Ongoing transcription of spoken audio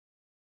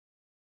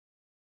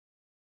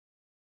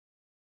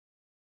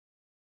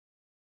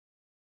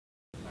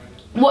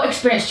What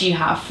experience do you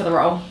have for the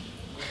role?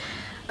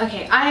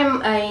 Okay, I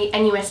am a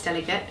NUS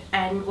delegate,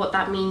 and what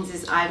that means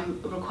is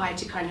I'm required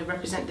to kind of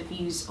represent the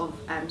views of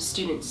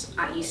students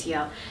at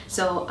UCL.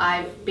 So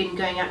I've been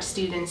going out to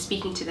students,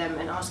 speaking to them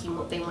and asking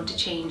what they want to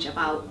change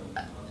about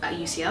at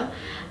UCL.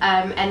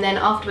 And then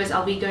afterwards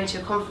I'll be going to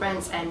a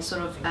conference and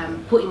sort of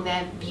putting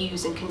their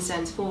views and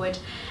concerns forward.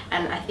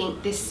 And I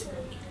think this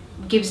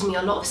gives me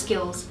a lot of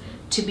skills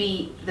to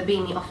be the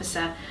BME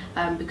officer,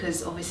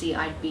 because obviously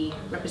I'd be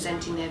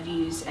representing their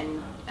views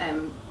and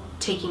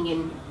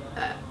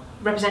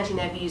representing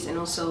their views and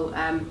also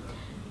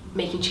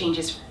making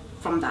changes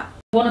from that.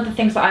 One of the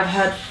things that I've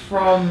heard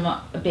from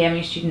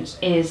BME students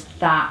is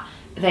that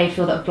they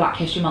feel that Black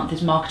History Month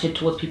is marketed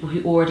towards people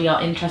who already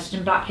are interested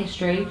in Black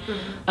history.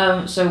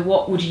 Mm-hmm. So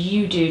what would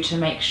you do to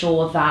make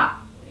sure that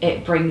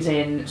it brings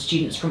in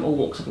students from all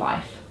walks of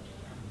life?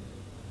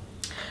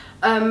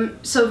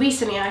 So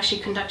recently I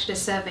actually conducted a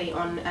survey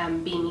on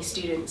BME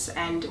students,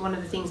 and one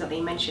of the things that they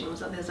mentioned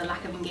was that there's a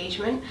lack of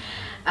engagement,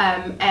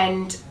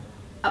 and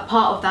a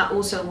part of that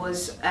also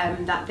was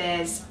that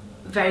there's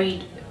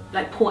very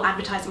poor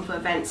advertising for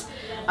events.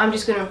 I'm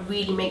just going to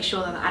really make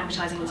sure that the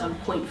advertising is on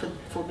point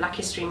for Black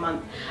History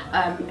Month,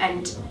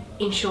 and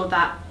ensure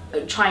that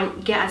try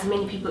and get as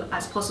many people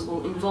as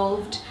possible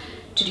involved,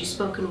 to do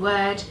spoken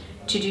word,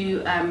 to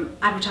do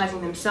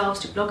advertising themselves,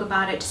 to blog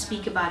about it, to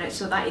speak about it,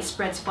 so that it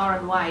spreads far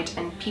and wide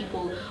and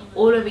people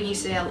all over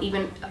UCL,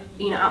 even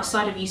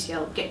outside of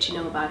UCL, get to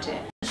know about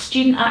it.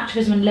 Student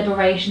activism and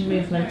liberation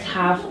movements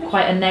have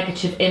quite a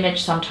negative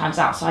image sometimes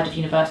outside of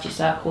university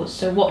circles.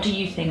 So what do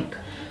you think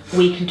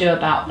we can do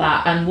about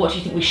that, and what do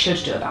you think we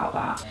should do about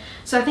that?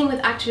 So I think with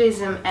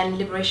activism and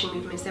liberation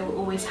movements, they will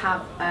always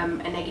have a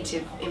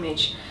negative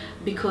image,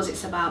 because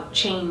it's about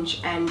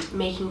change and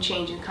making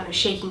change and kind of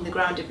shaking the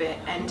ground a bit,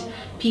 and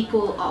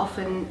people are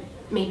often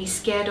maybe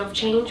scared of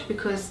change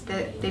because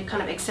they've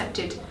kind of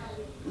accepted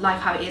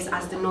life how it is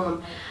as the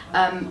norm.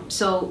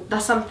 So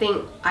that's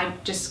something I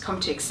just come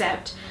to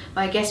accept,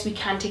 but I guess we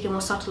can take a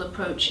more subtle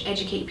approach,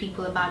 educate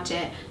people about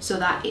it so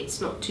that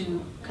it's not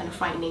too kind of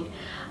frightening.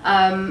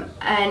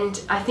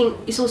 And I think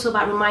it's also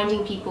about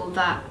reminding people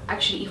that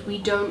actually if we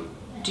don't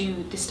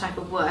do this type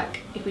of work,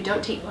 if we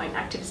don't take part in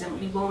activism,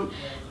 we won't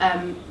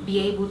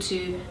be able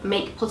to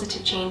make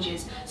positive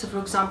changes. So for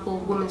example,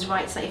 women's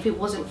rights, like if it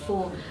wasn't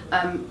for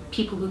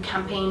people who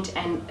campaigned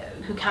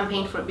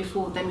for it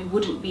before, then we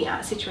wouldn't be at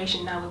a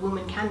situation now where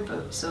women can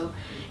vote. So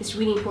it's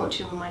really important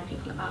to remind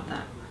people about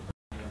that.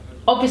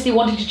 Obviously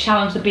wanting to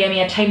challenge the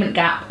BME attainment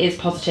gap is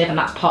positive, and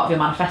that's part of your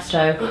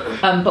manifesto,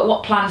 but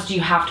what plans do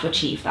you have to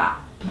achieve that?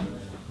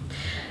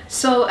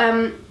 So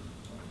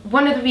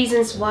one of the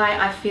reasons why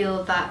I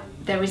feel that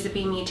there is a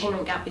BME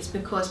attainment gap is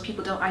because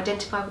people don't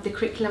identify with the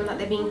curriculum that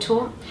they're being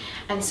taught.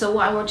 And so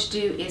what I want to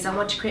do is I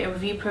want to create a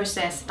review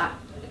process that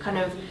kind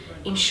of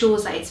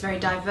ensures that it's very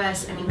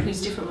diverse and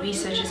includes different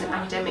researchers and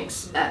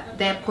academics,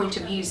 their point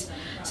of views,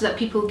 so that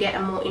people get a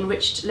more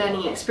enriched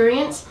learning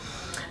experience.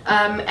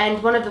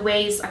 And one of the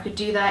ways I could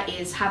do that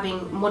is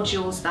having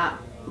modules that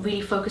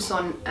really focus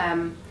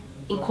on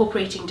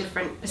incorporating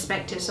different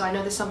perspectives. So I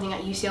know there's something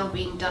at UCL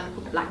being done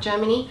called Black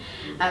Germany,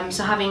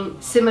 so having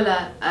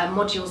similar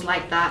modules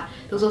like that.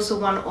 There was also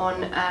one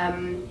on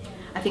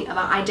I think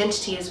about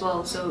identity as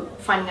well, so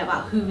finding out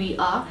about who we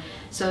are.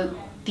 So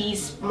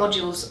these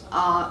modules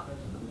are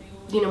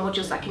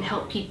modules that can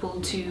help people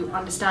to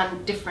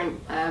understand different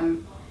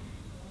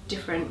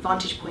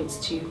vantage points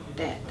to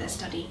their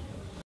study.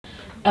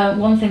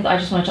 One thing that I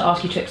just wanted to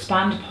ask you to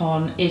expand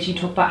upon is you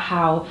talk about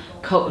how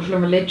cultural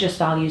and religious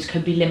values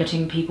could be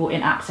limiting people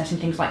in accessing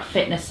things like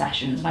fitness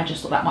sessions, and I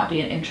just thought that might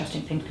be an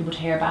interesting thing for people to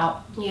hear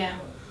about. Yeah.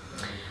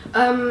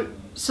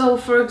 So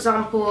for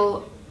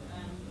example,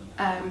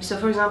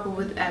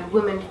 with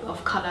women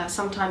of colour,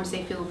 sometimes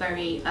they feel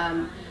very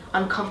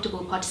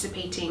uncomfortable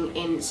participating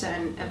in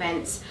certain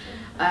events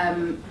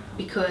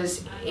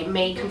because it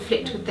may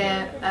conflict with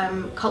their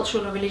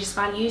cultural or religious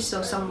values.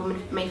 So some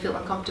women may feel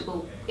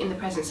uncomfortable in the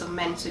presence of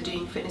men, so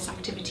doing fitness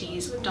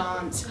activities,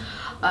 dance,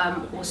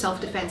 or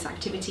self-defense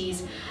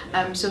activities.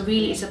 So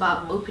really it's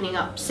about opening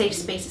up safe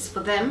spaces for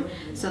them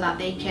so that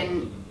they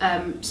can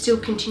still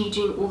continue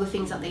doing all the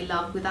things that they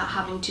love without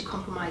having to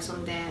compromise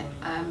on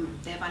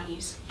their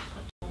values.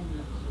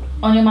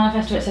 On your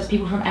manifesto it says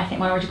people from ethnic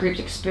minority groups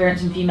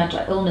experience and view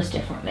mental illness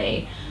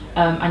differently,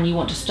 and you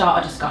want to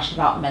start a discussion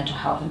about mental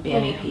health and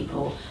BME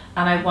people,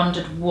 and I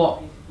wondered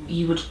what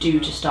you would do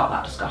to start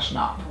that discussion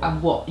up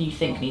and what you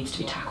think needs to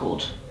be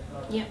tackled.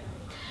 Yeah.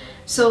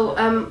 So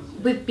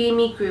with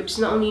BME groups,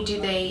 not only do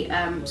they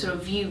sort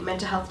of view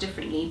mental health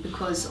differently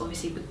because of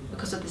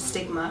the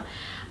stigma,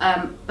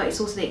 but it's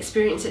also they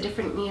experience it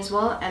differently as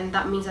well, and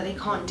that means that they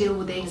can't deal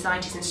with the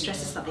anxieties and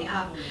stresses that they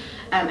have.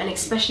 And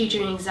especially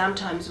during exam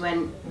times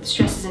when the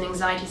stresses and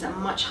anxieties are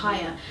much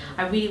higher,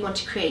 I really want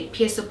to create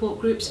peer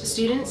support groups for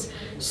students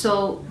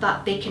so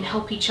that they can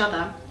help each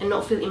other and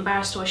not feel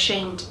embarrassed or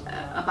ashamed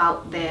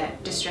about their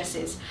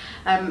distresses.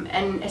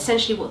 And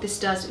essentially what this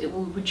does, it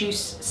will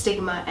reduce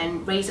stigma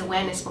and raise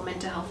awareness for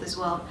mental health as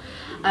well.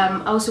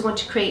 I also want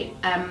to create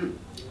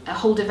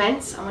hold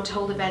events. I want to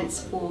hold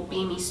events for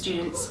BME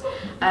students,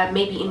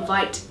 maybe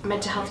invite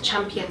mental health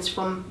champions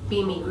from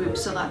BME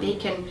groups so that they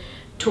can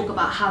talk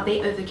about how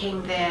they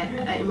overcame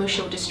their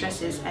emotional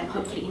distresses and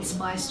hopefully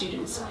inspire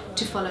students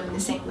to follow in the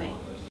same way.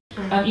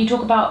 You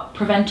talk about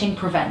preventing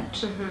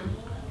prevent,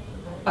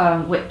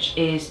 which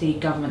is the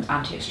government's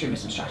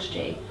anti-extremism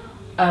strategy.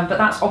 But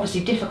that's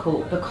obviously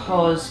difficult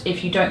because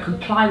if you don't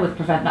comply with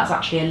prevent, that's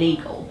actually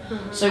illegal.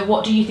 So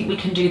what do you think we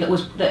can do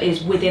that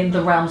is within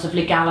the realms of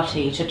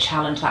legality to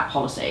challenge that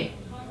policy?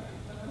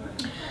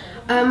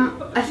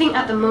 I think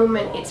at the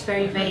moment it's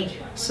very vague.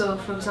 So,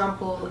 for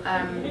example,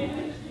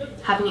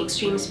 having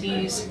extremist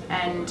views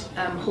and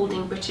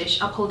upholding British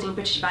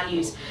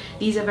values,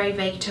 these are very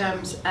vague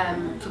terms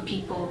for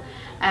people.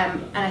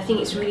 And I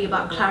think it's really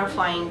about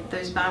clarifying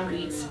those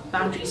boundaries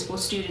for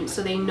students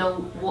so they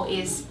know what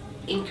is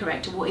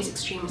incorrect or what is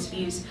extremist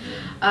views.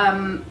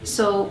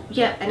 So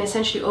yeah, and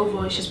essentially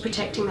overall it's just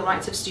protecting the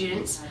rights of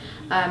students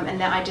and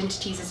their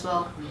identities as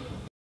well.